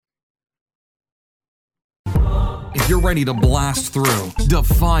If you're ready to blast through,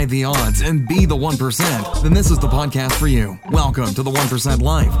 defy the odds, and be the 1%, then this is the podcast for you. Welcome to the 1%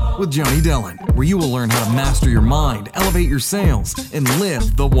 Life with Joni Dillon, where you will learn how to master your mind, elevate your sales, and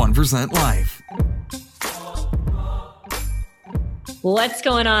live the 1% life. What's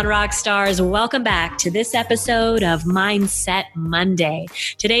going on, rock stars? Welcome back to this episode of Mindset Monday.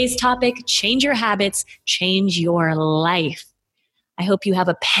 Today's topic, change your habits, change your life. I hope you have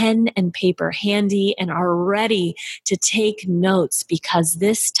a pen and paper handy and are ready to take notes because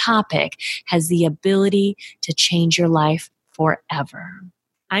this topic has the ability to change your life forever.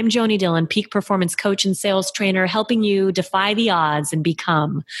 I'm Joni Dillon, peak performance coach and sales trainer, helping you defy the odds and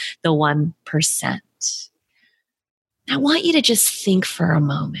become the 1%. I want you to just think for a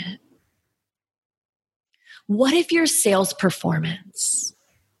moment. What if your sales performance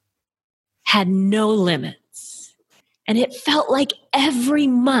had no limits and it felt like every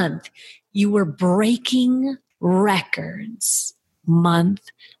month you were breaking records month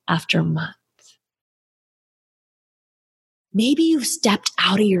after month? Maybe you've stepped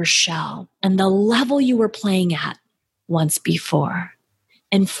out of your shell and the level you were playing at once before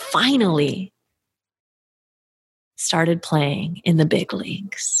and finally started playing in the big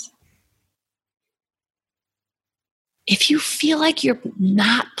leagues. If you feel like you're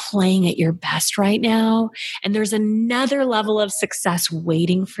not playing at your best right now, and there's another level of success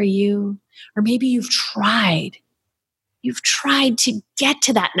waiting for you, or maybe you've tried to get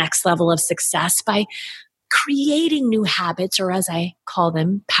to that next level of success by creating new habits, or as I call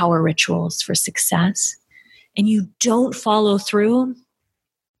them, power rituals for success, and you don't follow through,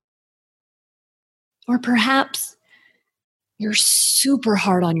 or perhaps you're super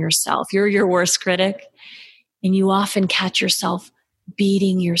hard on yourself. You're your worst critic. And you often catch yourself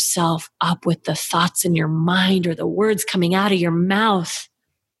beating yourself up with the thoughts in your mind or the words coming out of your mouth.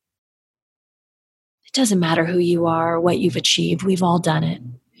 It doesn't matter who you are or what you've achieved. We've all done it.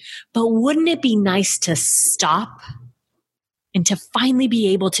 But wouldn't it be nice to stop and to finally be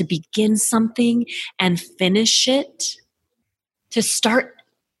able to begin something and finish it? To start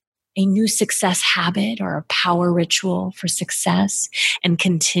a new success habit or a power ritual for success and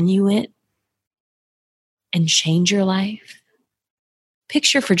continue it and change your life?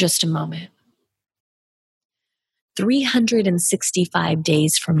 Picture for just a moment. 365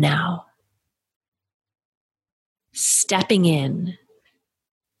 days from now, stepping in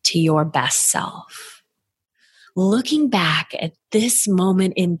to your best self. Looking back at this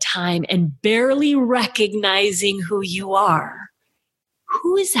moment in time and barely recognizing who you are.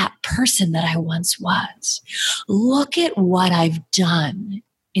 Who is that person that I once was? Look at what I've done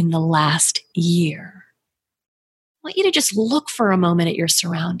in the last year. I want you to just look for a moment at your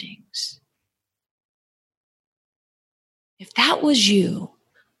surroundings. If that was you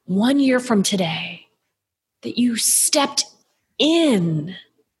 1 year from today, that you stepped in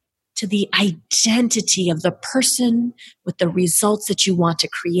to the identity of the person with the results that you want to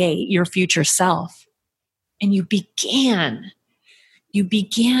create, your future self, and you began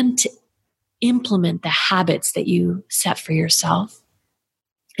to implement the habits that you set for yourself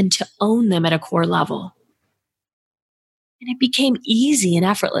and to own them at a core level. And it became easy and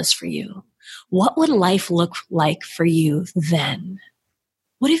effortless for you. What would life look like for you then?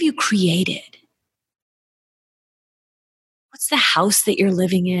 What have you created? What's the house that you're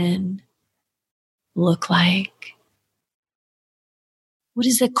living in look like? What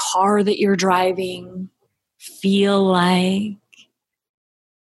does the car that you're driving feel like?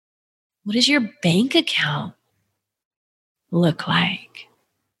 What does your bank account look like?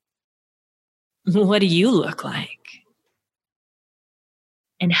 What do you look like?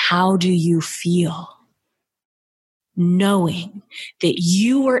 And how do you feel knowing that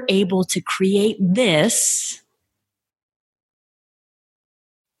you were able to create this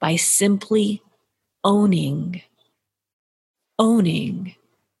by simply owning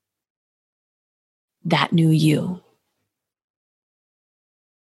that new you?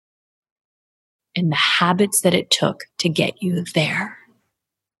 And the habits that it took to get you there.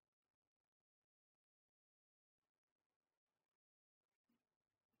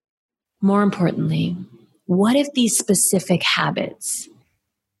 More importantly, what if these specific habits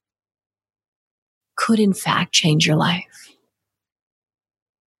could in fact change your life?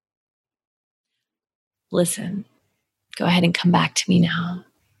 Listen, go ahead and come back to me now.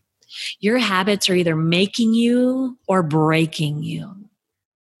 Your habits are either making you or breaking you.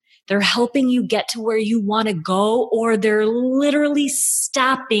 They're helping you get to where you want to go, or they're literally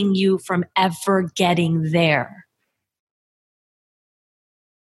stopping you from ever getting there.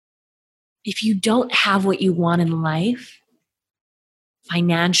 If you don't have what you want in life,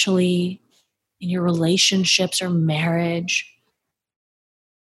 financially, in your relationships or marriage,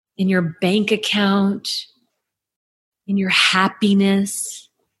 in your bank account, in your happiness,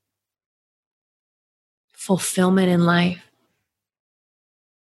 fulfillment in life.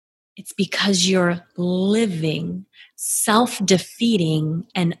 It's because you're living self-defeating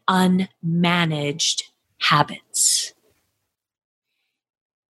and unmanaged habits.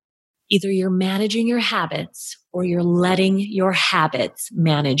 Either you're managing your habits or you're letting your habits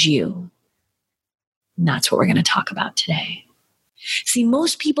manage you. And that's what we're going to talk about today. See,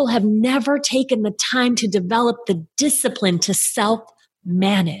 most people have never taken the time to develop the discipline to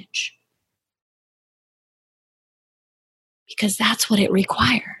self-manage. Because that's what it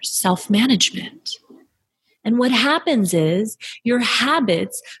requires, self-management. And what happens is your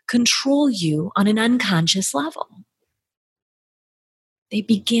habits control you on an unconscious level. They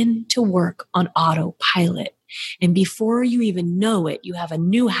begin to work on autopilot. And before you even know it, you have a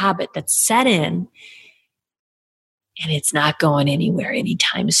new habit that's set in, and it's not going anywhere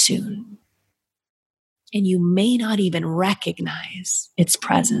anytime soon. And you may not even recognize its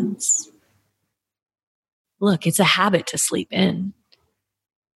presence. Look, it's a habit to sleep in.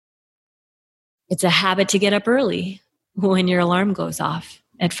 It's a habit to get up early when your alarm goes off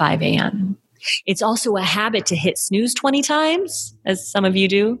at 5 a.m. It's also a habit to hit snooze 20 times, as some of you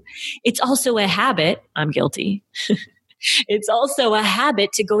do. It's also a habit, I'm guilty. It's also a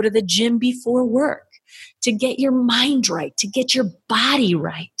habit to go to the gym before work, to get your mind right, to get your body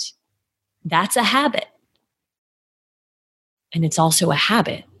right. That's a habit. And it's also a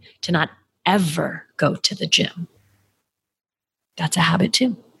habit to not ever go to the gym. That's a habit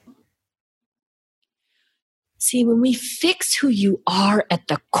too. See, when we fix who you are at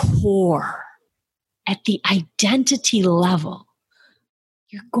the core, at the identity level,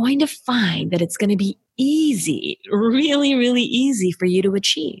 you're going to find that it's going to be easy, really, really easy for you to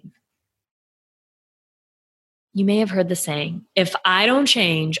achieve. You may have heard the saying, if I don't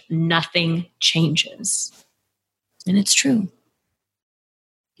change, nothing changes. And it's true.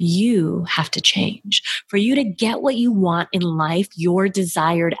 You have to change. For you to get what you want in life, your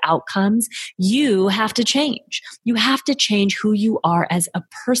desired outcomes, you have to change. You have to change who you are as a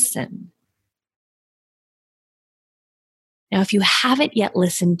person. Now, if you haven't yet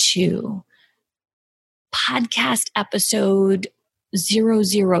listened to podcast episode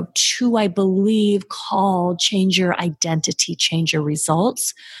 002, I believe, called Change Your Identity, Change Your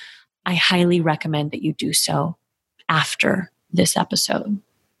Results, I highly recommend that you do so after this episode.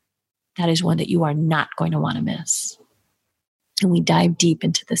 That is one that you are not going to want to miss. And we dive deep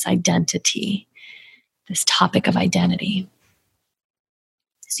into this identity, this topic of identity.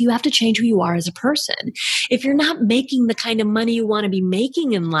 So you have to change who you are as a person. If you're not making the kind of money you want to be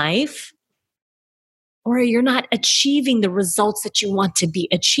making in life, or you're not achieving the results that you want to be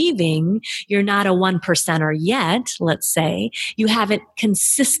achieving, you're not a 1%er yet, let's say, you haven't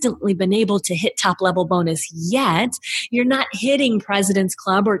consistently been able to hit top level bonus yet, you're not hitting President's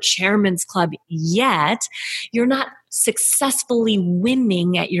Club or Chairman's Club yet, you're not successfully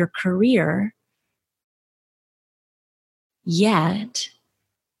winning at your career yet,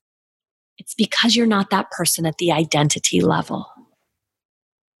 it's because you're not that person at the identity level.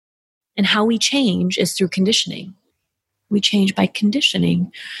 And how we change is through conditioning. We change by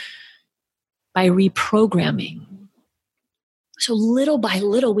conditioning, by reprogramming. So little by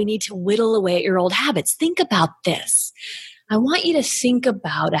little, we need to whittle away at your old habits. Think about this. I want you to think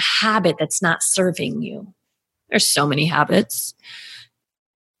about a habit that's not serving you. There's so many habits,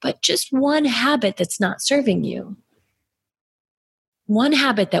 but just one habit that's not serving you. One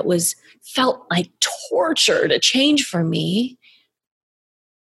habit that felt like torture to change for me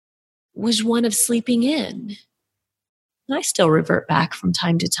was one of sleeping in. And I still revert back from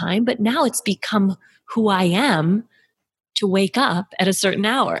time to time, but now it's become who I am to wake up at a certain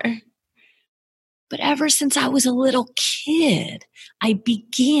hour. But ever since I was a little kid, I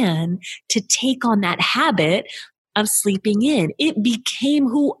began to take on that habit of sleeping in. It became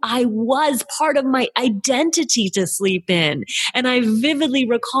who I was, part of my identity to sleep in. And I vividly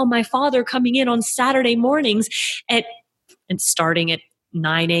recall my father coming in on Saturday mornings and starting at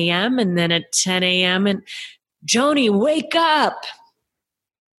 9 a.m. and then at 10 a.m. and Joni, wake up,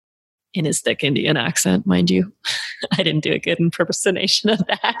 in his thick Indian accent, mind you. I didn't do a good impersonation of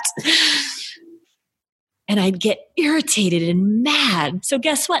that. And I'd get irritated and mad. So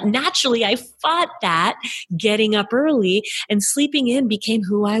guess what? Naturally, I fought that. Getting up early and sleeping in became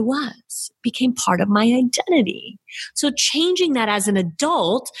who I was, became part of my identity. So changing that as an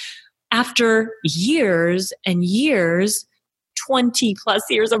adult after years and years, 20 plus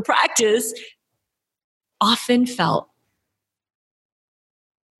years of practice, often felt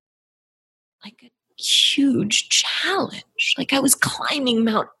like a huge challenge. Like I was climbing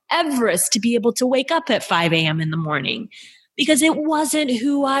Mount Everest to be able to wake up at 5 a.m. in the morning because it wasn't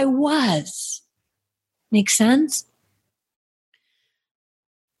who I was. Make sense?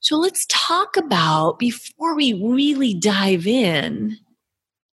 So let's talk about, before we really dive in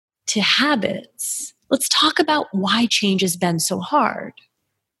to habits, let's talk about why change has been so hard.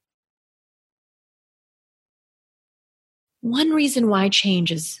 One reason why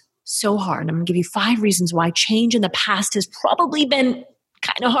change is so hard, I'm going to give you 5 reasons why change in the past has probably been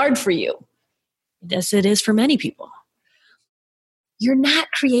kind of hard for you. Yes, it is for many people. You're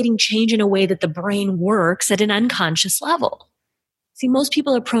not creating change in a way that the brain works at an unconscious level. See, most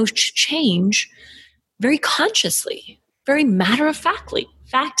people approach change very consciously, very matter-of-factly.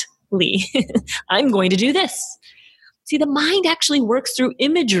 I'm going to do this. See, the mind actually works through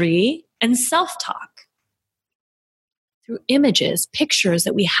imagery and self-talk, through images, pictures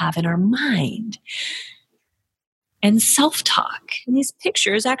that we have in our mind, and self-talk. And these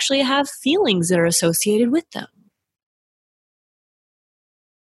pictures actually have feelings that are associated with them.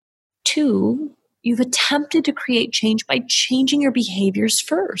 2, you've attempted to create change by changing your behaviors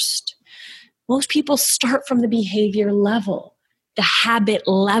first. Most people start from the behavior level, the habit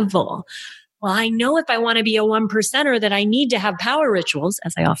level. Well, I know if I want to be a 1%er that I need to have power rituals,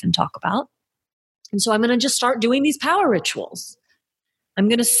 as I often talk about. And so I'm going to just start doing these power rituals. I'm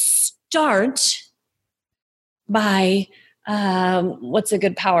going to start by, what's a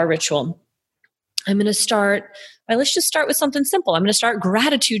good power ritual? I'm going to start by, let's just start with something simple. I'm going to start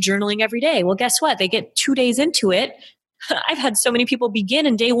gratitude journaling every day. Well, guess what? They get 2 days into it. I've had so many people begin,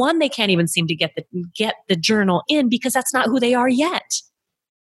 and day 1, they can't even seem to get the journal in because that's not who they are yet.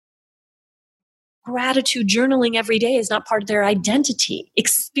 Gratitude journaling every day is not part of their identity.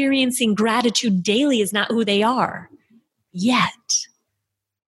 Experiencing gratitude daily is not who they are yet.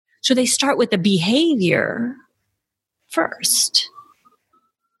 So they start with the behavior first.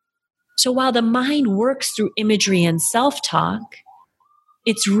 So while the mind works through imagery and self-talk,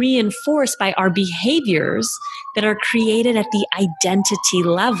 it's reinforced by our behaviors that are created at the identity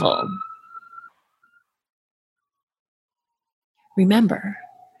level. Remember,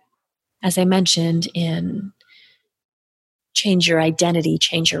 as I mentioned in Change Your Identity,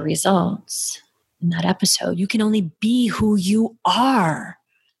 Change Your Results, in that episode, you can only be who you are.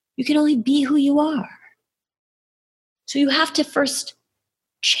 You can only be who you are. So you have to first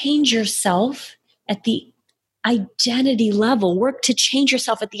change yourself at the identity level, work to change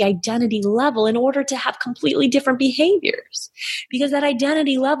yourself at the identity level in order to have completely different behaviors. Because that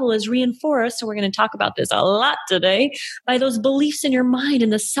identity level is reinforced, so we're going to talk about this a lot today, by those beliefs in your mind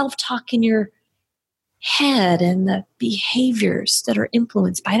and the self-talk in your head and the behaviors that are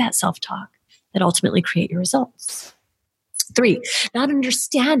influenced by that self-talk that ultimately create your results. 3, not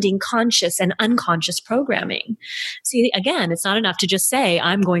understanding conscious and unconscious programming. See, again, it's not enough to just say,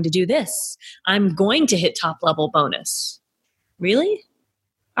 I'm going to do this. I'm going to hit top level bonus. Really?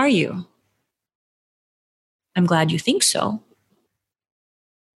 Are you? I'm glad you think so.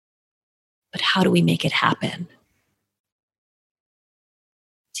 But how do we make it happen?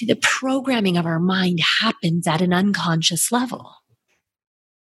 See, the programming of our mind happens at an unconscious level,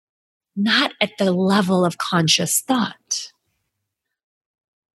 not at the level of conscious thought.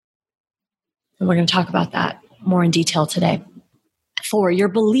 And we're going to talk about that more in detail today. 4, your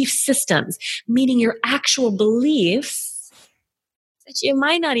belief systems, meaning your actual beliefs that you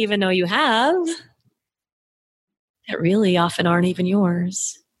might not even know you have, that really often aren't even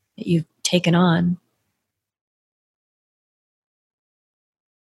yours, that you've taken on.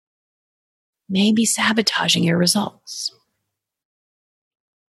 Maybe sabotaging your results.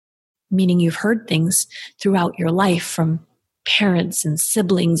 Meaning you've heard things throughout your life from parents and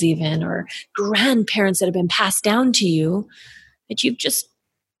siblings even, or grandparents that have been passed down to you that you've just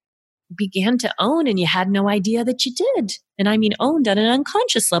began to own and you had no idea that you did. And I mean owned at an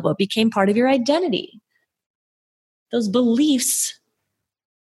unconscious level. It became part of your identity. Those beliefs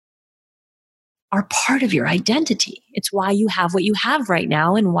are part of your identity. It's why you have what you have right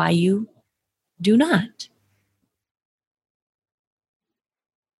now and why you do not.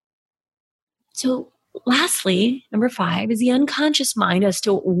 So lastly, number 5 is the unconscious mind as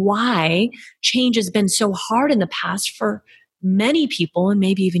to why change has been so hard in the past for many people, and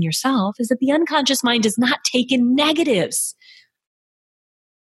maybe even yourself, is that the unconscious mind does not take in negatives.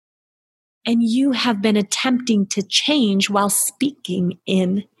 And you have been attempting to change while speaking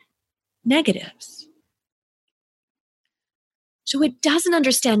in negatives. So it doesn't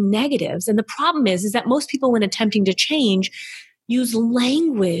understand negatives. And the problem is that most people, when attempting to change, use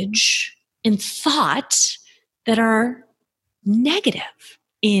language and thought that are negative.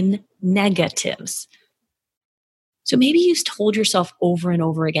 in negatives. So maybe you've told yourself over and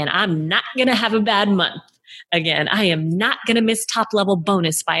over again, I'm not going to have a bad month again. I am not going to miss top level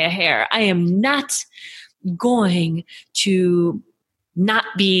bonus by a hair. I am not going to not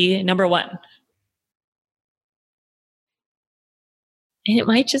be number one. And it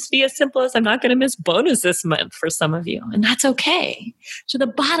might just be as simple as I'm not going to miss bonus this month for some of you. And that's okay. So the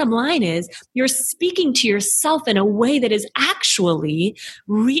bottom line is you're speaking to yourself in a way that is actually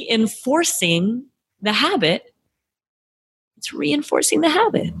reinforcing the habit. It's reinforcing the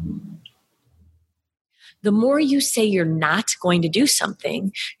habit. The more you say you're not going to do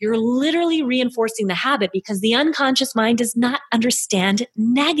something, you're literally reinforcing the habit because the unconscious mind does not understand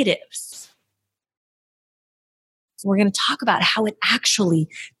negatives. So we're going to talk about how it actually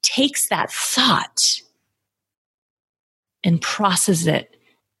takes that thought and processes it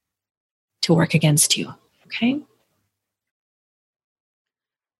to work against you. Okay?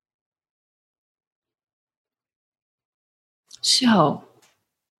 So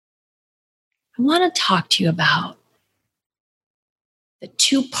I want to talk to you about the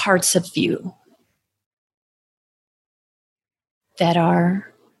two parts of you that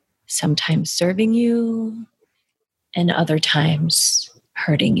are sometimes serving you and other times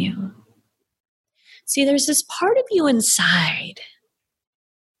hurting you. See, there's this part of you inside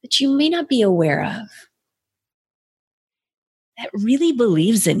that you may not be aware of that really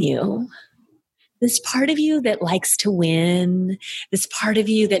believes in you. This part of you that likes to win, this part of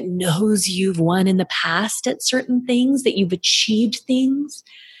you that knows you've won in the past at certain things, that you've achieved things,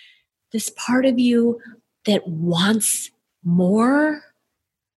 this part of you that wants more,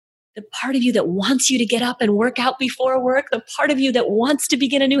 the part of you that wants you to get up and work out before work, the part of you that wants to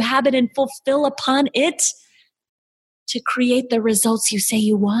begin a new habit and fulfill upon it to create the results you say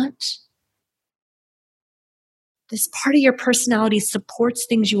you want. This part of your personality supports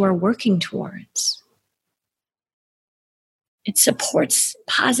things you are working towards. It supports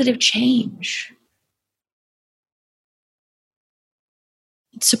positive change.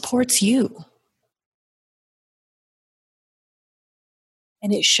 It supports you.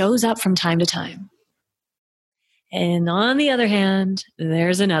 And it shows up from time to time. And on the other hand,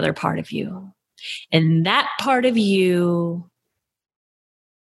 there's another part of you. And that part of you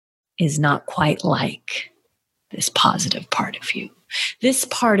is not quite like this positive part of you. This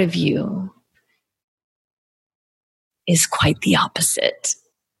part of you is quite the opposite.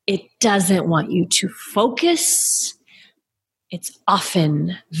 It doesn't want you to focus. It's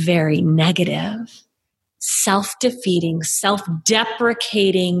often very negative, self-defeating,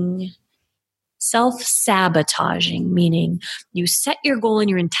 self-deprecating, self-sabotaging, meaning you set your goal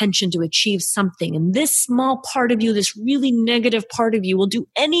and your intention to achieve something. And this small part of you, this really negative part of you, will do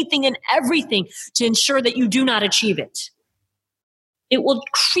anything and everything to ensure that you do not achieve it. It will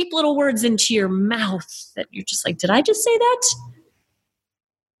creep little words into your mouth that you're just like, did I just say that?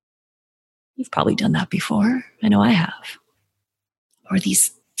 You've probably done that before. I know I have. Or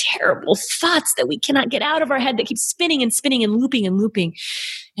these terrible thoughts that we cannot get out of our head that keep spinning and spinning and looping and looping.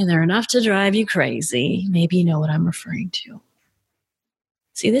 And they're enough to drive you crazy. Maybe you know what I'm referring to.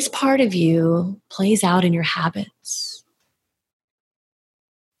 See, this part of you plays out in your habits.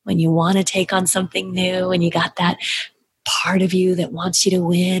 When you want to take on something new and you got that part of you that wants you to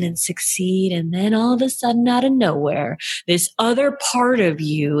win and succeed, and then all of a sudden out of nowhere, this other part of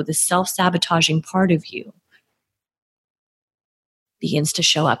you, the self-sabotaging part of you, begins to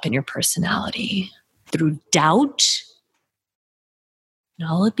show up in your personality through doubt. And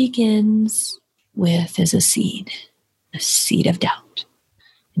all it begins with is a seed of doubt.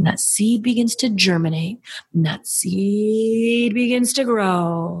 And that seed begins to germinate, and that seed begins to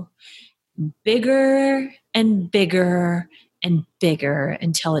grow bigger and bigger and bigger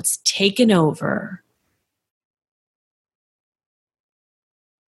until it's taken over.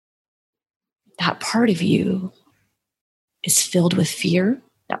 That part of you is filled with fear.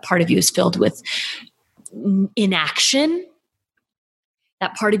 That part of you is filled with inaction.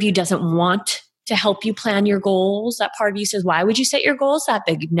 That part of you doesn't want to help you plan your goals. That part of you says, why would you set your goals that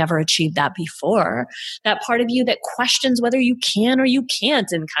big? You've never achieved that before. That part of you that questions whether you can or you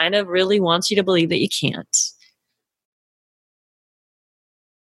can't and kind of really wants you to believe that you can't.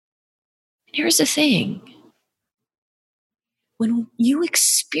 Here's the thing. When you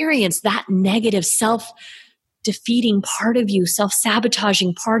experience that negative self-defeating part of you,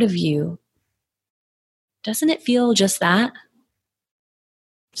 self-sabotaging part of you, doesn't it feel just that?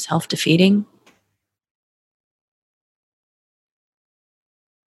 Self-defeating?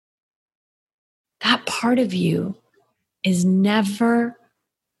 That part of you is never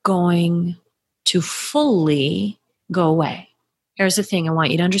going to fully go away. Here's the thing I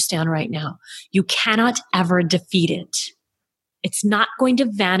want you to understand right now. You cannot ever defeat it. It's not going to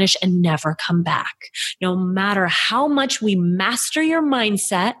vanish and never come back. No matter how much we master your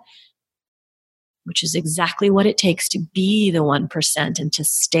mindset, which is exactly what it takes to be the 1% and to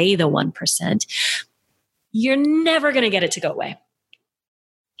stay the 1%, you're never going to get it to go away.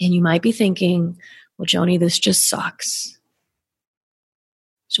 And you might be thinking, well, Joni, this just sucks.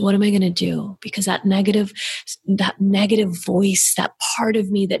 So what am I going to do? Because that negative voice, that part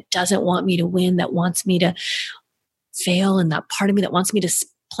of me that doesn't want me to win, that wants me to fail, and that part of me that wants me to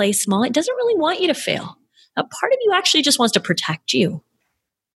play small, it doesn't really want you to fail. That part of you actually just wants to protect you.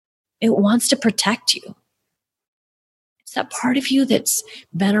 It wants to protect you. It's that part of you that's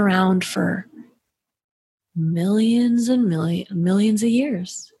been around for millions and millions of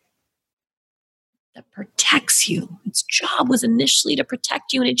years. That protects you. Its job was initially to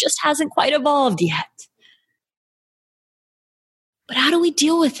protect you, and it just hasn't quite evolved yet. But how do we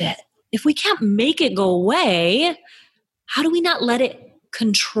deal with it? If we can't make it go away, how do we not let it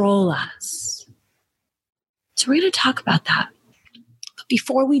control us? So we're going to talk about that. But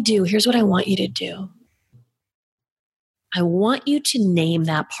before we do, here's what I want you to do. I want you to name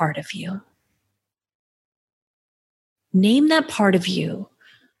that part of you. Name that part of you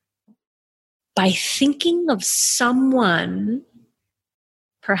by thinking of someone,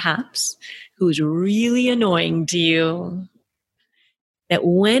 perhaps, who's really annoying to you. That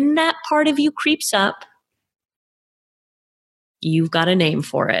when that part of you creeps up, you've got a name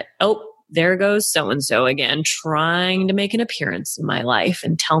for it. Oh, there goes so-and-so again, trying to make an appearance in my life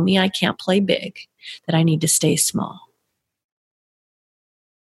and tell me I can't play big, that I need to stay small.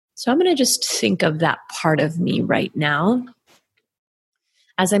 So I'm going to just think of that part of me right now.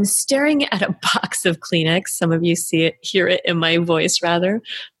 As I'm staring at a box of Kleenex, some of you hear it in my voice rather.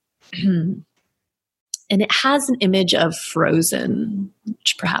 And it has an image of Frozen,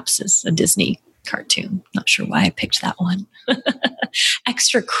 which perhaps is a Disney cartoon. Not sure why I picked that one.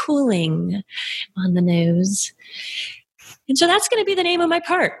 Extra cooling on the nose. And so that's going to be the name of my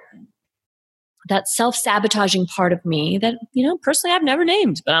part. That self-sabotaging part of me that, personally I've never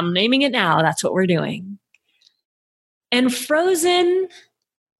named, but I'm naming it now. That's what we're doing. And Frozen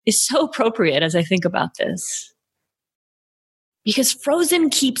is so appropriate as I think about this. Because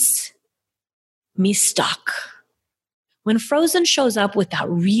Frozen keeps me stuck. When Frozen shows up with that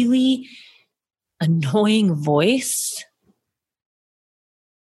really annoying voice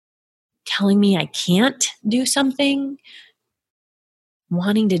telling me I can't do something,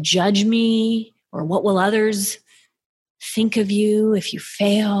 wanting to judge me, or what will others think of you if you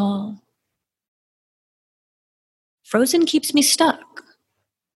fail, Frozen keeps me stuck.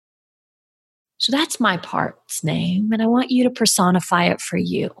 So that's my part's name, and I want you to personify it for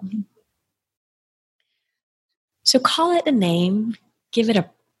you. So call it a name, give it a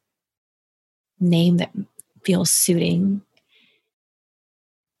name that feels suiting,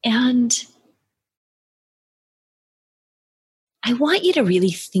 and I want you to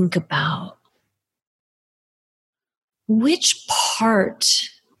really think about which part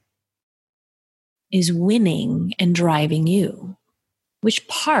is winning and driving you. Which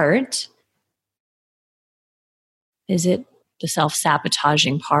part? Is it the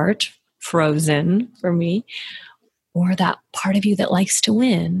self-sabotaging part, Frozen for me, or that part of you that likes to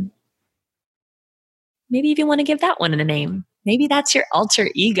win? Maybe if you want to give that one a name. Maybe that's your alter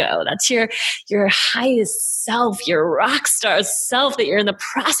ego. That's your highest self, your rock star self that you're in the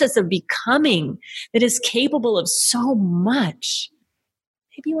process of becoming, that is capable of so much.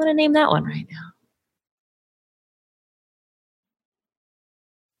 Maybe you want to name that one right now.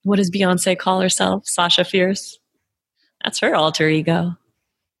 What does Beyonce call herself? Sasha Fierce? That's her alter ego.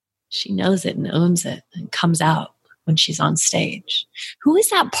 She knows it and owns it and comes out when she's on stage. Who is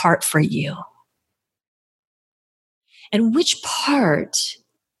that part for you? And which part,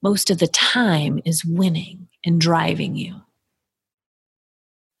 most of the time, is winning and driving you?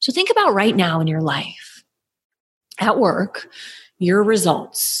 So think about right now in your life, at work, your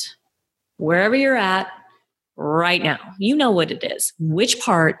results, wherever you're at right now. You know what it is. Which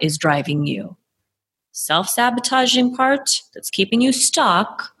part is driving you? Self-sabotaging part that's keeping you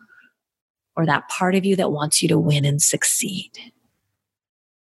stuck, or that part of you that wants you to win and succeed?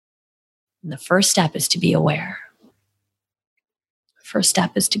 And the first step is to be aware. First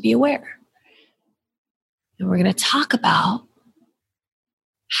step is to be aware. And we're going to talk about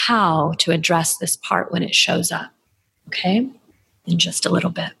how to address this part when it shows up, okay? In just a little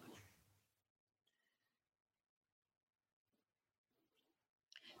bit.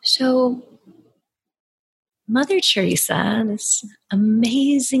 So, Mother Teresa, this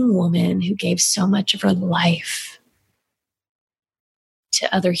amazing woman who gave so much of her life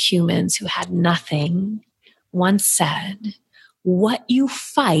to other humans who had nothing once said, "What you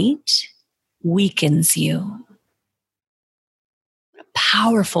fight weakens you." A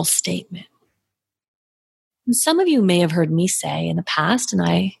powerful statement. And some of you may have heard me say in the past, and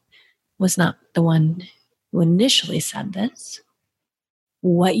I was not the one who initially said this,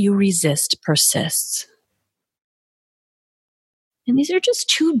 "What you resist persists." And these are just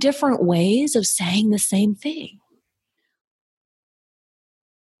two different ways of saying the same thing.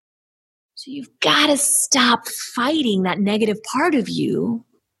 So you've got to stop fighting that negative part of you,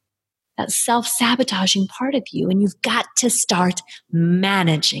 that self-sabotaging part of you, and you've got to start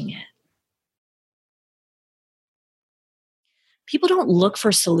managing it. People don't look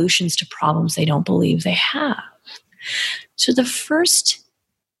for solutions to problems they don't believe they have. So the first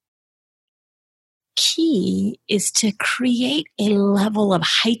key is to create a level of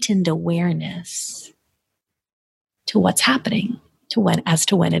heightened awareness to what's happening, as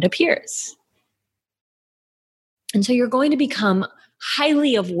to when it appears. And so you're going to become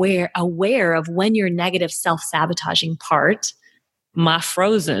highly aware of when your negative self-sabotaging part, my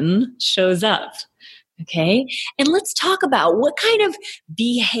frozen, shows up. Okay? And let's talk about what kind of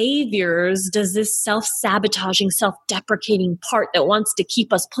behaviors does this self-sabotaging, self-deprecating part that wants to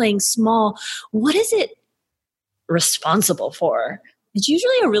keep us playing small, what is it responsible for? It's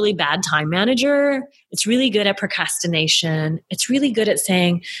usually a really bad time manager. It's really good at procrastination. It's really good at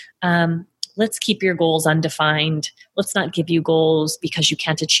saying, let's keep your goals undefined. Let's not give you goals because you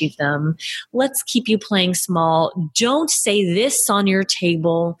can't achieve them. Let's keep you playing small. Don't say this on your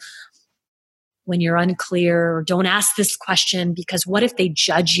table when you're unclear, or don't ask this question because what if they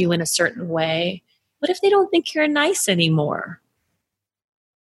judge you in a certain way? What if they don't think you're nice anymore?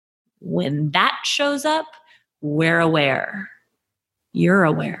 When that shows up, we're aware. You're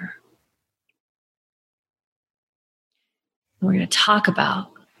aware. We're going to talk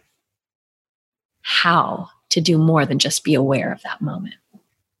about how to do more than just be aware of that moment.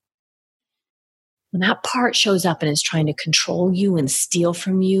 When that part shows up and is trying to control you and steal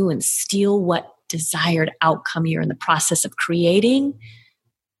from you and steal what desired outcome you're in the process of creating,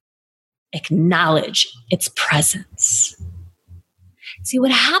 acknowledge its presence. See,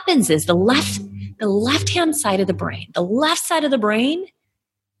 what happens is the left-hand side of the brain, the left side of the brain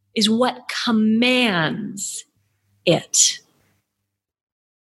is what commands it.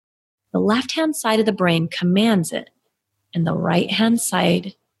 The left-hand side of the brain commands it, and the right-hand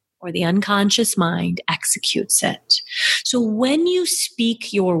side, or the unconscious mind, executes it. So when you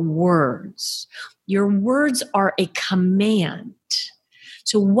speak your words are a command.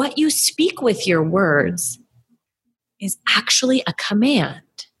 So what you speak with your words is actually a command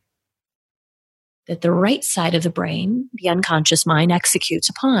that the right side of the brain, the unconscious mind, executes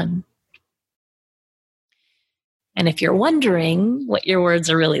upon. And if you're wondering what your words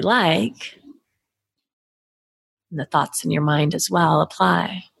are really like, and the thoughts in your mind as well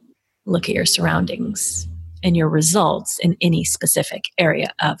apply, look at your surroundings and your results in any specific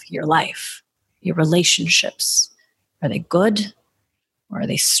area of your life. Your relationships, are they good or are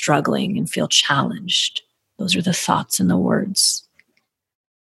they struggling and feel challenged? Those are the thoughts and the words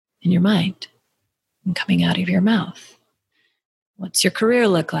in your mind and coming out of your mouth. What's your career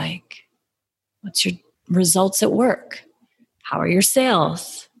look like? What's your results at work? How are your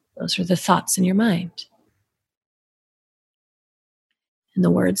sales? Those are the thoughts in your mind. And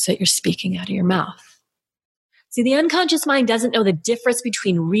the words that you're speaking out of your mouth. See, the unconscious mind doesn't know the difference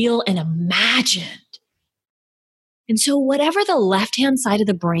between real and imagined. And so whatever the left-hand side of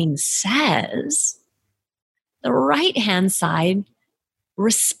the brain says, the right-hand side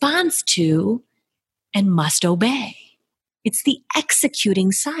responds to and must obey. It's the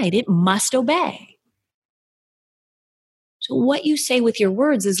executing side. It must obey. So what you say with your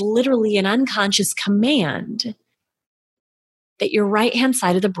words is literally an unconscious command that your right-hand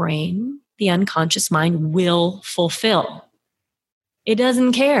side of the brain, the unconscious mind, will fulfill. It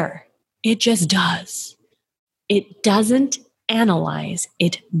doesn't care. It just does. It doesn't analyze.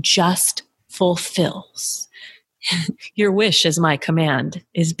 It just fulfills. Your wish is my command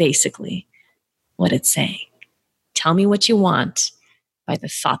is basically what it's saying. Tell me what you want by the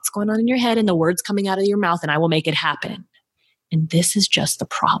thoughts going on in your head and the words coming out of your mouth, and I will make it happen. And this is just the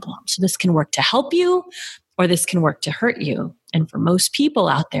problem. So this can work to help you, or this can work to hurt you. And for most people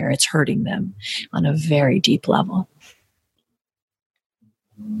out there, it's hurting them on a very deep level.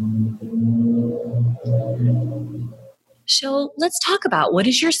 So let's talk about, what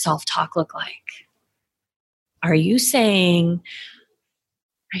does your self-talk look like? Are you saying,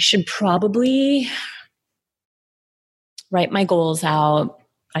 I should probably write my goals out.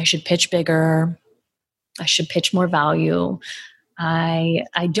 I should pitch bigger. I should pitch more value. I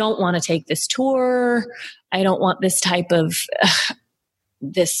don't want to take this tour. I don't want this type of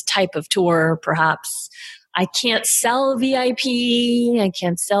tour, perhaps. I can't sell VIP. I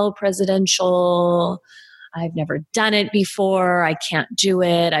can't sell presidential. I've never done it before. I can't do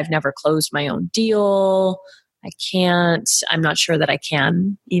it. I've never closed my own deal. I can't. I'm not sure that I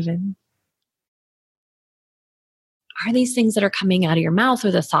can even. Are these things that are coming out of your mouth or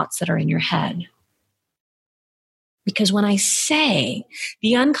the thoughts that are in your head? Because when I say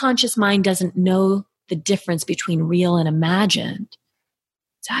the unconscious mind doesn't know the difference between real and imagined,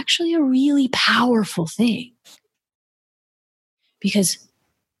 it's actually a really powerful thing. Because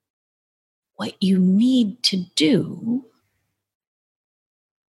what you need to do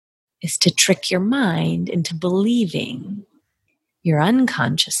is to trick your mind into believing, your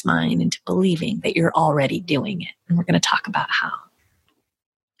unconscious mind into believing that you're already doing it. And we're going to talk about how.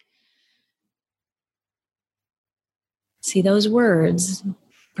 See, those words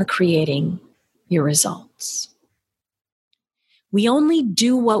are creating your results. We only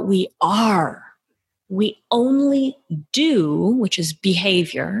do what we are. We only do, which is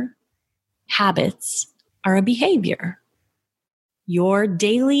behavior. Habits are a behavior. Your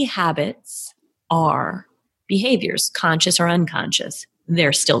daily habits are behaviors, conscious or unconscious.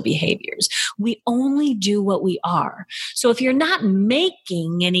 They're still behaviors. We only do what we are. So if you're not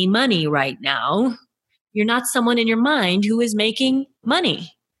making any money right now, you're not someone in your mind who is making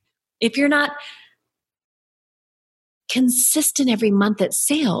money. If you're not consistent every month at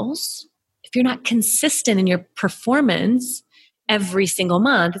sales, if you're not consistent in your performance every single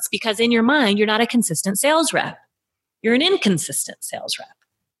month, it's because in your mind, you're not a consistent sales rep. You're an inconsistent sales rep.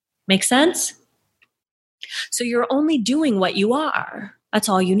 Make sense? So you're only doing what you are. That's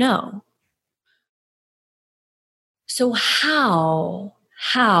all you know. So how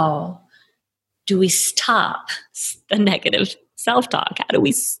do we stop the negative self-talk? How do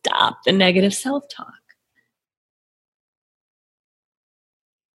we stop the negative self-talk?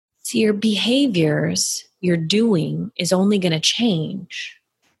 See, your behaviors, your doing is only going to change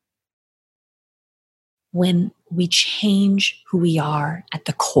when we change who we are at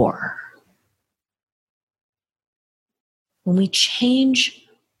the core. When we change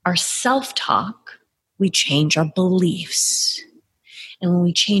our self-talk, we change our beliefs. And when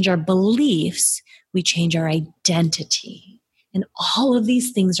we change our beliefs, we change our identity. And all of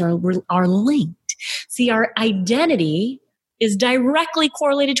these things are linked. See, our identity is directly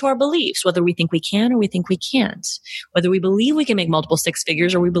correlated to our beliefs, whether we think we can or we think we can't, whether we believe we can make multiple six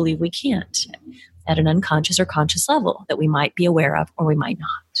figures or we believe we can't at an unconscious or conscious level that we might be aware of or we might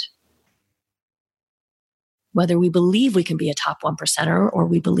not. Whether we believe we can be a top 1%er or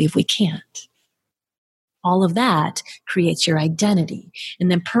we believe we can't. All of that creates your identity.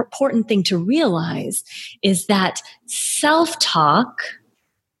 And the important thing to realize is that self-talk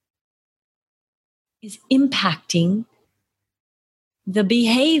is impacting the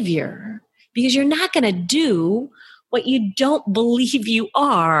behavior because you're not going to do what you don't believe you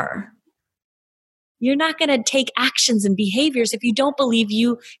are. You're not going to take actions and behaviors if you don't believe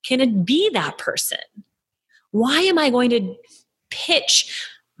you can be that person. Why am I going to pitch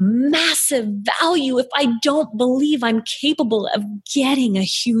massive value if I don't believe I'm capable of getting a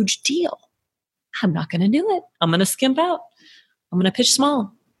huge deal? I'm not going to do it. I'm going to skimp out. I'm going to pitch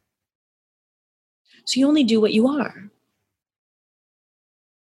small. So you only do what you are.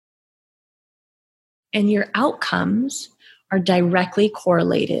 And your outcomes are directly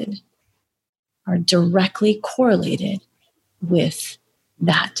correlated with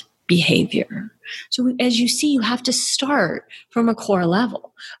that behavior. So as you see, you have to start from a core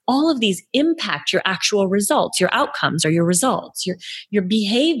level. All of these impact your actual results. Your outcomes are your results. Your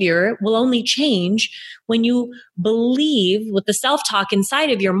behavior will only change when you believe, with the self-talk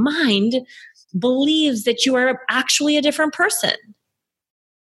inside of your mind, believes that you are actually a different person.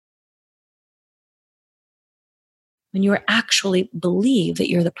 When you actually believe that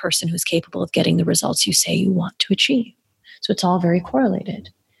you're the person who's capable of getting the results you say you want to achieve. So it's all very correlated.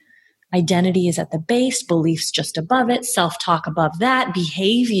 Identity is at the base, beliefs just above it, self-talk above that,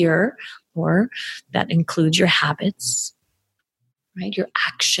 behavior, or that includes your habits, right? Your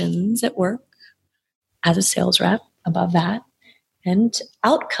actions at work as a sales rep above that, and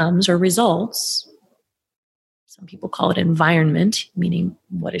outcomes or results. Some people call it environment, meaning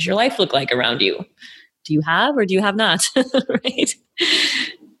what does your life look like around you? Do you have or do you have not? Right?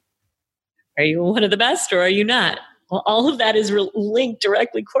 Are you one of the best or are you not? Well, all of that is linked,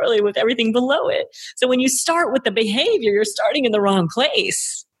 directly correlated with everything below it. So when you start with the behavior, you're starting in the wrong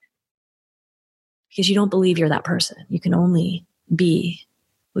place because you don't believe you're that person. You can only be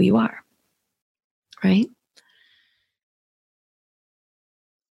who you are, right?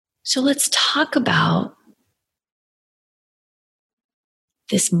 So let's talk about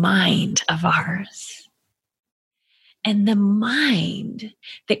this mind of ours and the mind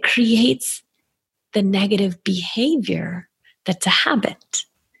that creates the negative behavior that's a habit.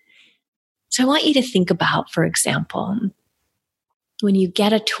 So I want you to think about, for example, when you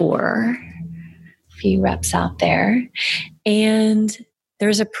get a tour, a few reps out there, and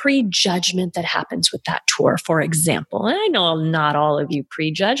there's a prejudgment that happens with that tour, for example. And I know not all of you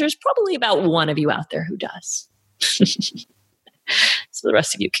prejudge. There's probably about one of you out there who does. So the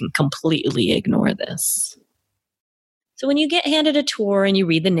rest of you can completely ignore this. So when you get handed a tour and you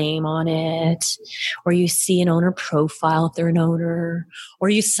read the name on it, or you see an owner profile if they're an owner, or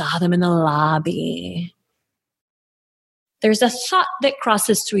you saw them in the lobby, there's a thought that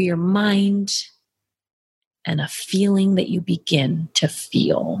crosses through your mind and a feeling that you begin to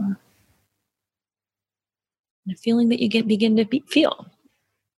feel. A feeling that you begin to feel.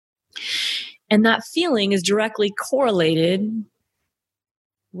 And that feeling is directly correlated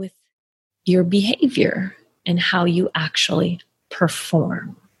with your behavior and how you actually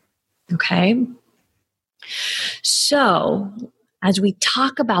perform. Okay? So, as we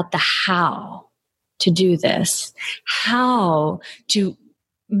talk about the how to do this, how to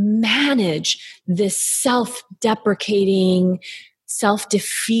manage this self-deprecating,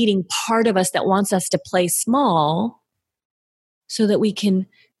 self-defeating part of us that wants us to play small so that we can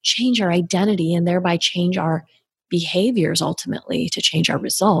change our identity and thereby change our behaviors ultimately to change our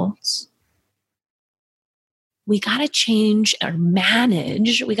results. We got to change or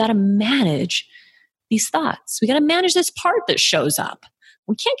manage. We got to manage these thoughts. We got to manage this part that shows up.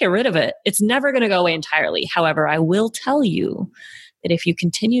 We can't get rid of it. It's never going to go away entirely. However, I will tell you that if you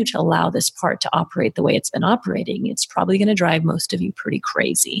continue to allow this part to operate the way it's been operating, it's probably going to drive most of you pretty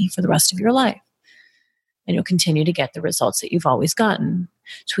crazy for the rest of your life. And you'll continue to get the results that you've always gotten.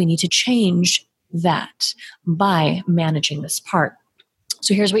 So we need to change that by managing this part.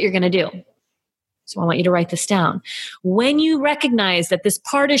 So here's what you're going to do. So I want you to write this down. When you recognize that this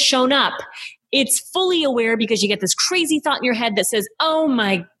part has shown up, it's fully aware because you get this crazy thought in your head that says, oh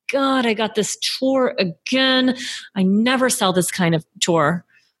my God, I got this tour again. I never sell this kind of tour.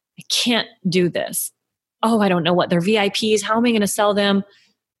 I can't do this. Oh, I don't know what they're VIPs. How am I going to sell them?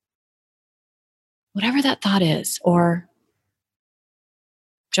 Whatever that thought is, or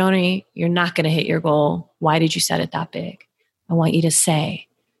Joni, you're not going to hit your goal. Why did you set it that big? I want you to say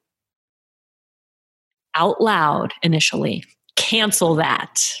out loud initially, cancel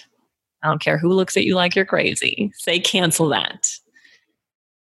that. I don't care who looks at you like you're crazy. Say cancel that.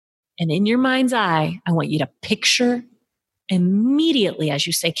 And in your mind's eye, I want you to picture immediately as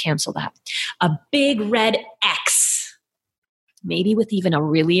you say cancel that, a big red X, maybe with even a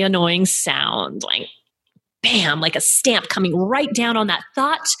really annoying sound, like bam, like a stamp coming right down on that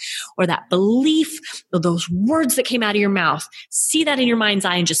thought or that belief or those words that came out of your mouth. See that in your mind's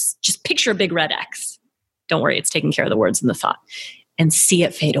eye and just picture a big red X. Don't worry, it's taking care of the words and the thought. And see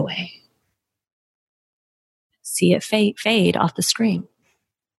it fade away. See it fade off the screen.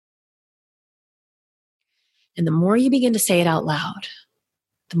 And the more you begin to say it out loud,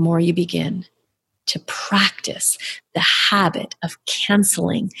 the more you begin to practice the habit of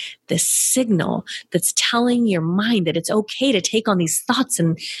canceling this signal that's telling your mind that it's okay to take on these thoughts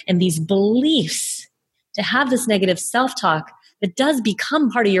and these beliefs, to have this negative self-talk that does become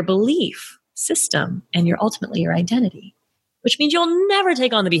part of your belief system and ultimately your identity, which means you'll never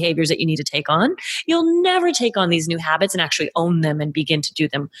take on the behaviors that you need to take on. You'll never take on these new habits and actually own them and begin to do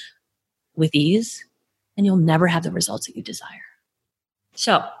them with ease. And you'll never have the results that you desire.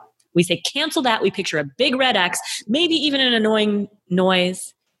 So we say cancel that. We picture a big red X, maybe even an annoying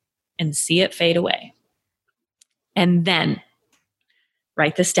noise, and see it fade away. And then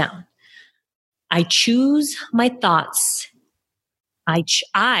write this down. I choose my thoughts. I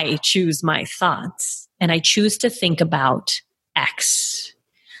choose my thoughts, and I choose to think about X.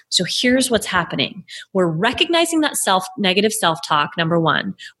 So here's what's happening. We're recognizing that negative self-talk, number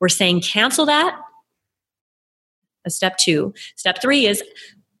one. We're saying cancel that. That's step 2. Step 3 is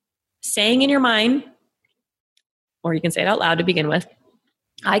saying in your mind, or you can say it out loud to begin with,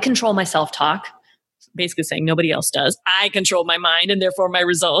 I control my self-talk. Basically saying nobody else does. I control my mind and therefore my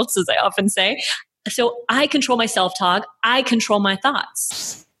results, as I often say. So I control my self-talk. I control my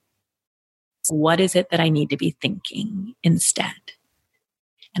thoughts. What is it that I need to be thinking instead?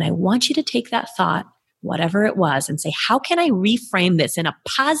 And I want you to take that thought, whatever it was, and say, how can I reframe this in a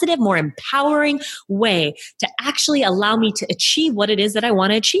positive, more empowering way to actually allow me to achieve what it is that I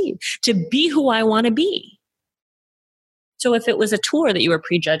want to achieve, to be who I want to be? So if it was a tour that you were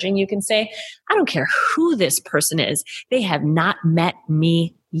prejudging, you can say, I don't care who this person is. They have not met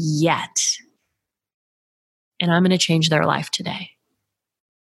me yet. And I'm going to change their life today.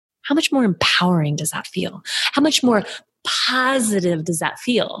 How much more empowering does that feel? How much more positive does that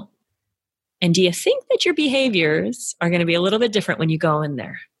feel? And do you think that your behaviors are going to be a little bit different when you go in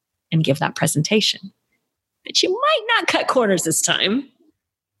there and give that presentation? That you might not cut corners this time.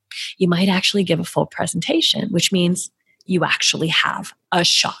 You might actually give a full presentation, which means you actually have a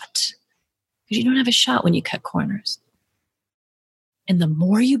shot. Because you don't have a shot when you cut corners. And the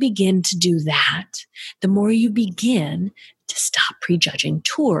more you begin to do that, the more you begin to stop prejudging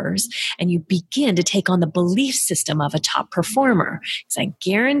tours and you begin to take on the belief system of a top performer. Because I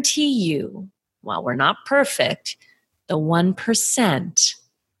guarantee you, while we're not perfect, the 1%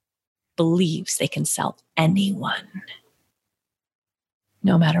 believes they can sell anyone,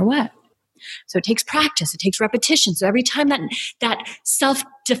 no matter what. So it takes practice. It takes repetition. So every time that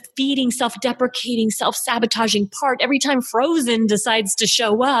self-defeating, self-deprecating, self-sabotaging part, every time Frozen decides to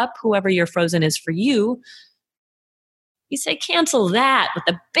show up, whoever your Frozen is for you, you say, cancel that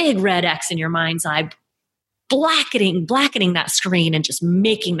with a big red X in your mind's eye, blackening that screen and just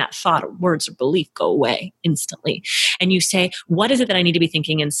making that thought or words or belief go away instantly. And you say, what is it that I need to be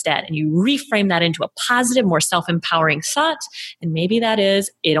thinking instead? And you reframe that into a positive, more self-empowering thought. And maybe that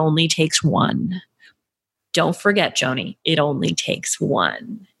is, it only takes one. Don't forget, Joni, it only takes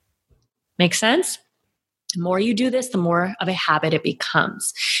one. Make sense? The more you do this, the more of a habit it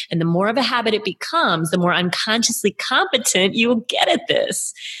becomes. And the more of a habit it becomes, the more unconsciously competent you will get at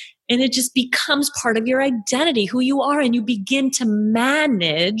this. And it just becomes part of your identity, who you are, and you begin to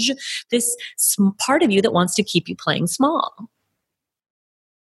manage this part of you that wants to keep you playing small.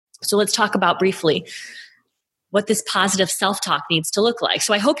 So let's talk about briefly what this positive self-talk needs to look like.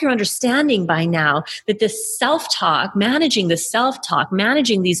 So I hope you're understanding by now that this self-talk, managing the self-talk,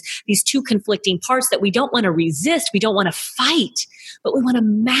 managing these two conflicting parts that we don't want to resist, we don't want to fight, but we want to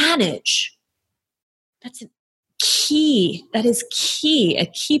manage. That's key. That is key, a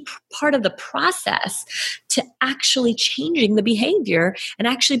key part of the process to actually changing the behavior and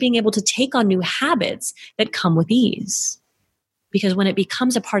actually being able to take on new habits that come with ease. Because when it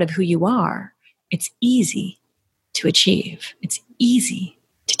becomes a part of who you are, it's easy to achieve. It's easy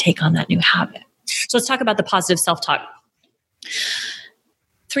to take on that new habit. So let's talk about the positive self-talk.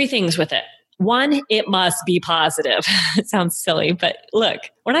 3 things with it. 1, it must be positive. It sounds silly, but look,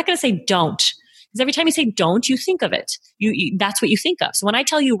 we're not going to say don't. Because every time you say don't, you think of it. That's what you think of. So when I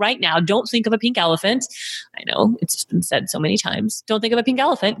tell you right now, don't think of a pink elephant, I know it's been said so many times, don't think of a pink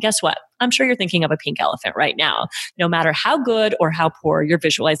elephant. Guess what? I'm sure you're thinking of a pink elephant right now. No matter how good or how poor your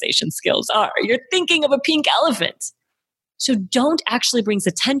visualization skills are, you're thinking of a pink elephant. So don't actually brings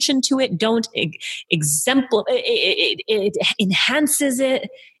attention to it. Don't exemplify. It enhances it.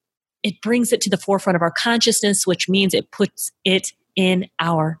 It brings it to the forefront of our consciousness, which means it puts it in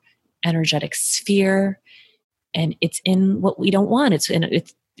our energetic sphere, and it's in what we don't want.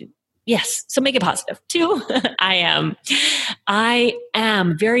 Yes. So make it positive. 2, I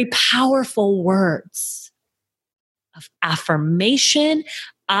am very powerful words of affirmation.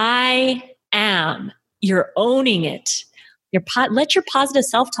 I am. You're owning it. Let your positive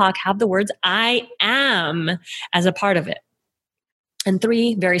self-talk have the words I am as a part of it. And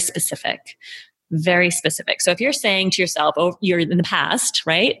 3, very specific. Very specific. So if you're saying to yourself, oh, you're in the past,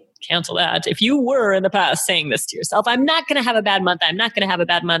 right? Cancel that. If you were in the past saying this to yourself, I'm not going to have a bad month. I'm not going to have a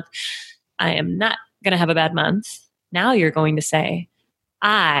bad month. I am not going to have a bad month. Now you're going to say,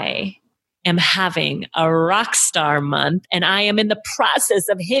 I am having a rock star month and I am in the process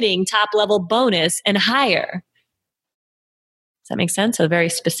of hitting top level bonus and higher. Does that make sense? So very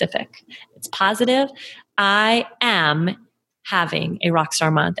specific. It's positive. I am having a rock star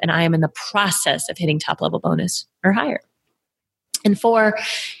month and I am in the process of hitting top level bonus or higher. And 4,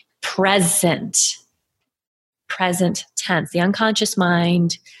 present tense. The unconscious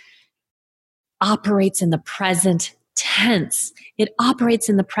mind operates in the present tense. It operates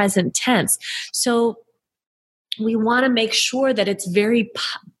in the present tense. So we want to make sure that it's very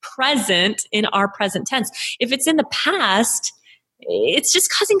present in our present tense. If it's in the past, it's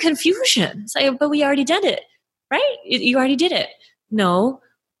just causing confusion. It's like, but we already did it, right? You already did it. No.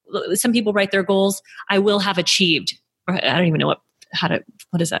 Some people write their goals, I will have achieved. Or I don't even know what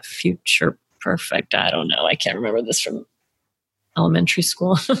is that? Future perfect. I don't know. I can't remember this from elementary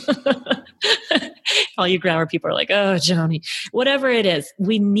school. All you grammar people are like, oh, Joni, whatever it is,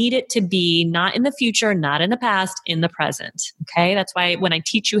 we need it to be not in the future, not in the past, in the present. Okay. That's why when I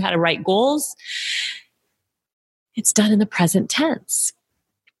teach you how to write goals, it's done in the present tense.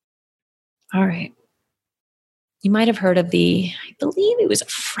 All right. You might have heard of I believe it was a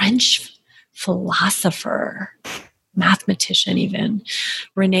French philosopher. mathematician even,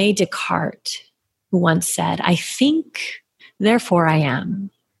 Rene Descartes, who once said, "I think, therefore I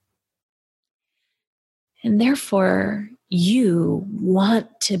am." And therefore, you want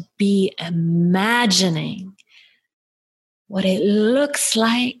to be imagining what it looks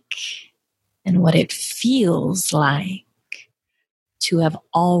like and what it feels like to have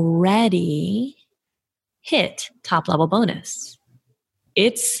already hit top level bonus.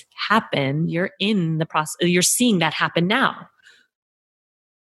 It's happened. You're in the process. You're seeing that happen now.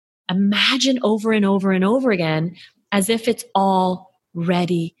 Imagine over and over and over again as if it's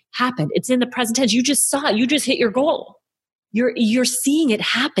already happened. It's in the present tense. You just saw it. You just hit your goal. You're seeing it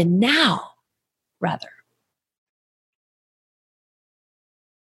happen now, rather.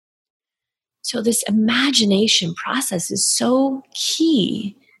 So this imagination process is so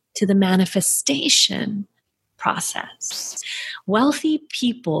key to the manifestation process. Wealthy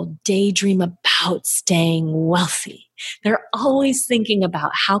people daydream about staying wealthy. They're always thinking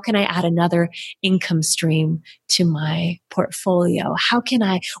about, how can I add another income stream to my portfolio?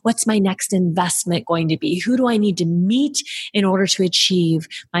 What's my next investment going to be? Who do I need to meet in order to achieve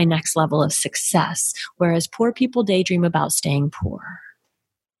my next level of success? Whereas poor people daydream about staying poor.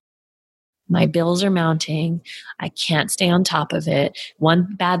 My bills are mounting. I can't stay on top of it.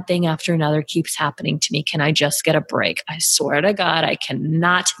 One bad thing after another keeps happening to me. Can I just get a break? I swear to God, I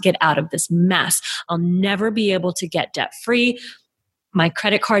cannot get out of this mess. I'll never be able to get debt free. My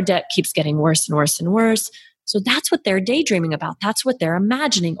credit card debt keeps getting worse and worse and worse. So that's what they're daydreaming about. That's what they're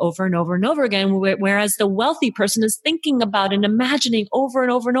imagining over and over and over again. Whereas the wealthy person is thinking about and imagining over and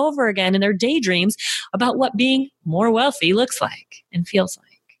over and over again in their daydreams about what being more wealthy looks like and feels like.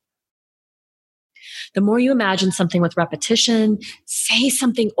 The more you imagine something with repetition, say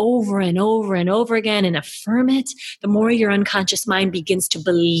something over and over and over again and affirm it, the more your unconscious mind begins to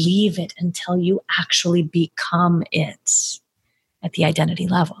believe it until you actually become it at the identity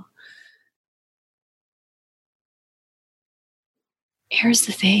level. Here's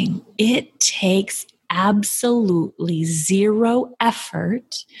the thing. It takes absolutely zero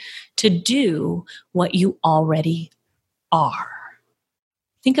effort to do what you already are.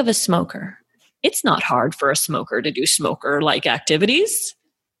 Think of a smoker. It's not hard for a smoker to do smoker-like activities.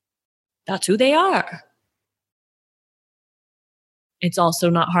 That's who they are. It's also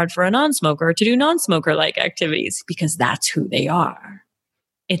not hard for a non-smoker to do non-smoker-like activities because that's who they are.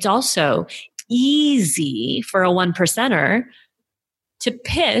 It's also easy for a one percenter to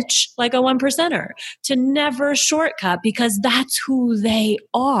pitch like a one percenter, to never shortcut because that's who they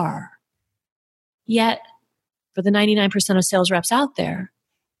are. Yet, for the 99% of sales reps out there,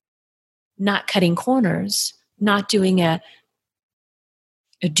 not cutting corners, not doing an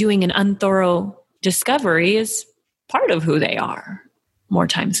unthorough discovery is part of who they are, more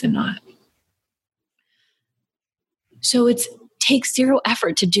times than not. So it takes zero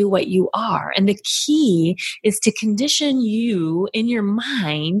effort to do what you are. And the key is to condition you in your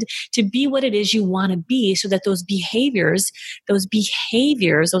mind to be what it is you want to be so that those behaviors, those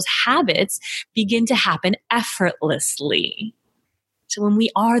habits begin to happen effortlessly. So when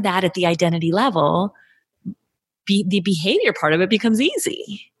we are that at the identity level, the behavior part of it becomes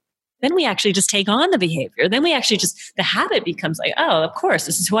easy. Then we actually just take on the behavior. Then the habit becomes like, oh, of course,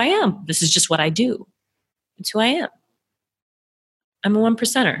 this is who I am. This is just what I do. It's who I am. I'm a one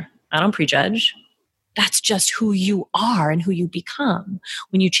percenter. I don't prejudge. That's just who you are and who you become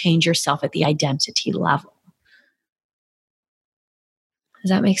when you change yourself at the identity level.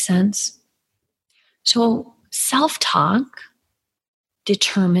 Does that make sense? So self-talk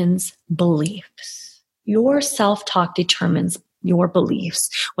determines beliefs. Your self-talk determines your beliefs,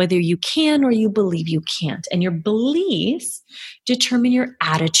 whether you can or you believe you can't. And your beliefs determine your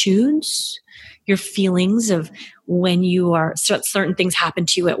attitudes, your feelings of when certain things happen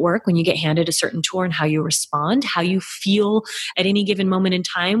to you at work, when you get handed a certain tour and how you respond, how you feel at any given moment in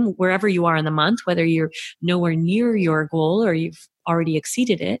time, wherever you are in the month, whether you're nowhere near your goal or you've already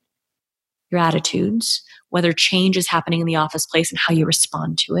exceeded it, your attitudes, whether change is happening in the office place and how you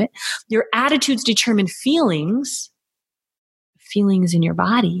respond to it. Your attitudes determine feelings in your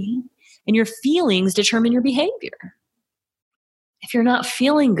body, and your feelings determine your behavior. If you're not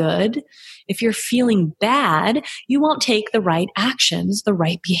feeling good, if you're feeling bad, you won't take the right actions, the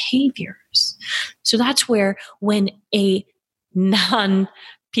right behaviors. So that's where when a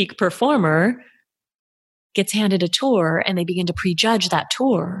non-peak performer gets handed a tour and they begin to prejudge that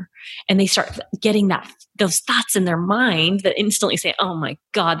tour and they start getting those thoughts in their mind that instantly say, oh my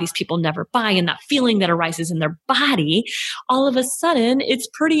God, these people never buy, and that feeling that arises in their body, all of a sudden it's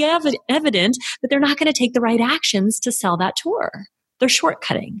pretty evident that they're not going to take the right actions to sell that tour. They're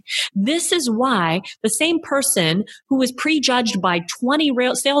shortcutting. This is why the same person who was prejudged by 20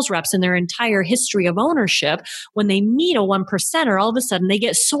 sales reps in their entire history of ownership, when they meet a 1%er, all of a sudden they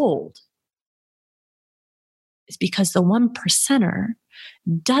get sold. It's because the 1%er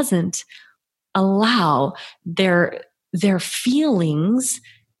doesn't allow their feelings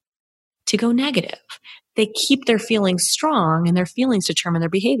to go negative. They keep their feelings strong, and their feelings determine their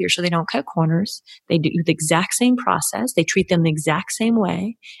behavior. So they don't cut corners. They do the exact same process. They treat them the exact same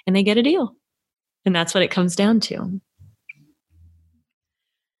way, and they get a deal. And that's what it comes down to.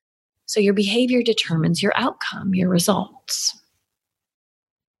 So your behavior determines your outcome, your results.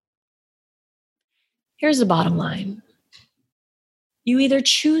 Here's the bottom line. You either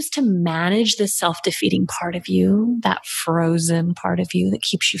choose to manage the self-defeating part of you, that frozen part of you that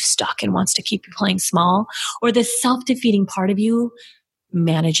keeps you stuck and wants to keep you playing small, or the self-defeating part of you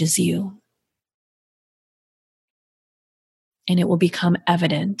manages you. And it will become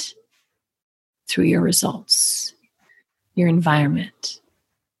evident through your results, your environment,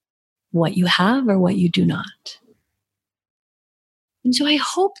 what you have or what you do not. And so I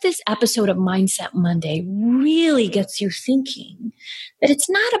hope this episode of Mindset Monday really gets you thinking that it's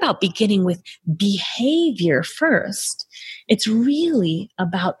not about beginning with behavior first. It's really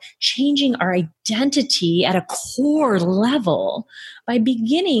about changing our identity at a core level by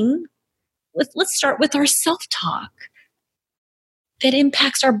beginning with, let's start with our self-talk that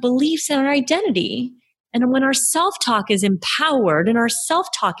impacts our beliefs and our identity. And when our self-talk is empowered and our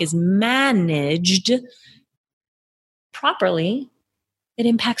self-talk is managed properly, it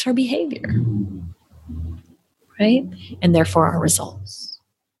impacts our behavior, right? And therefore our results.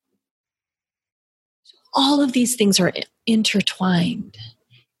 All of these things are intertwined,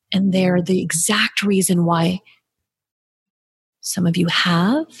 and they're the exact reason why some of you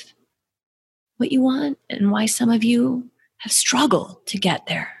have what you want and why some of you have struggled to get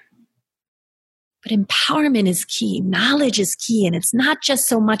there. But empowerment is key. Knowledge is key. And it's not just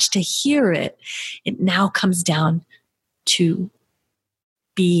so much to hear it. It now comes down to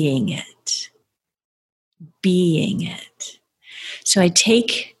being it. Being it. So I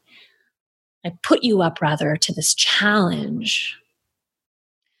put you up rather to this challenge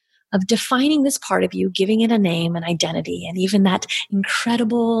of defining this part of you, giving it a name and identity, and even that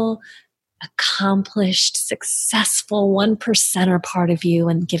incredible, accomplished, successful 1%er part of you,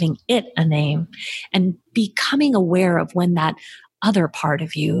 and giving it a name, and becoming aware of when that other part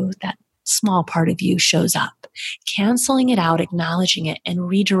of you, that small part of you, shows up, canceling it out, acknowledging it, and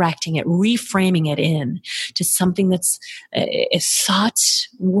redirecting it, reframing it in to something that's thoughts,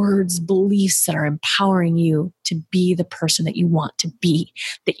 words, beliefs that are empowering you to be the person that you want to be,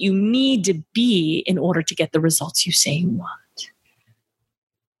 that you need to be in order to get the results you say you want.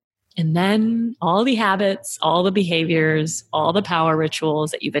 And then all the habits, all the behaviors, all the power rituals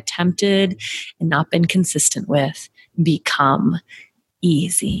that you've attempted and not been consistent with become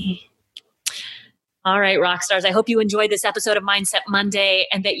easy. All right, rock stars, I hope you enjoyed this episode of Mindset Monday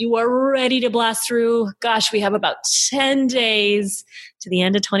and that you are ready to blast through. Gosh, we have about 10 days to the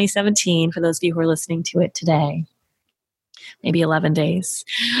end of 2017 for those of you who are listening to it today. Maybe 11 days.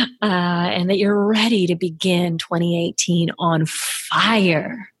 And that you're ready to begin 2018 on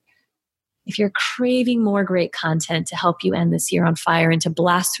fire. If you're craving more great content to help you end this year on fire and to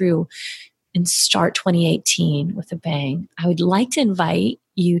blast through and start 2018 with a bang, I would like to invite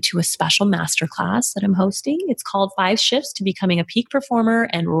you to a special masterclass that I'm hosting. It's called 5 Shifts to Becoming a Peak Performer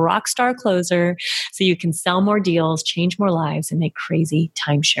and Rockstar Closer, so you can sell more deals, change more lives, and make crazy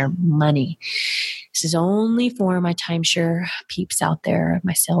timeshare money. This is only for my timeshare peeps out there,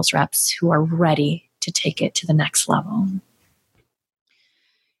 my sales reps who are ready to take it to the next level.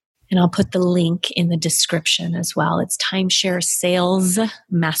 And I'll put the link in the description as well. It's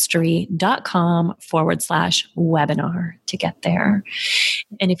timesharesalesmastery.com/webinar to get there.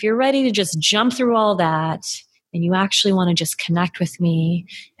 And if you're ready to just jump through all that and you actually want to just connect with me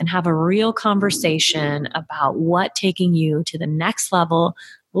and have a real conversation about what taking you to the next level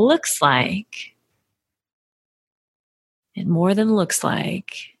looks like, and more than looks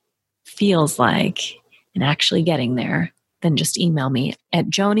like, feels like, and actually getting there, then just email me at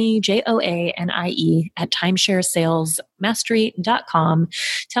Joanie, Joanie, at timesharesalesmastery.com.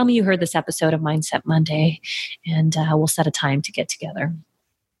 Tell me you heard this episode of Mindset Monday, and we'll set a time to get together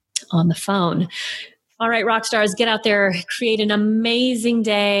on the phone. All right, rock stars, get out there, create an amazing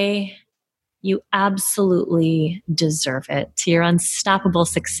day. You absolutely deserve it. To your unstoppable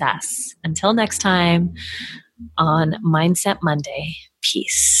success. Until next time on Mindset Monday,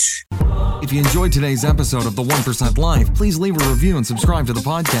 peace. If you enjoyed today's episode of The 1% Life, please leave a review and subscribe to the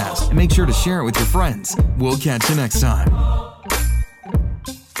podcast. And make sure to share it with your friends. We'll catch you next time.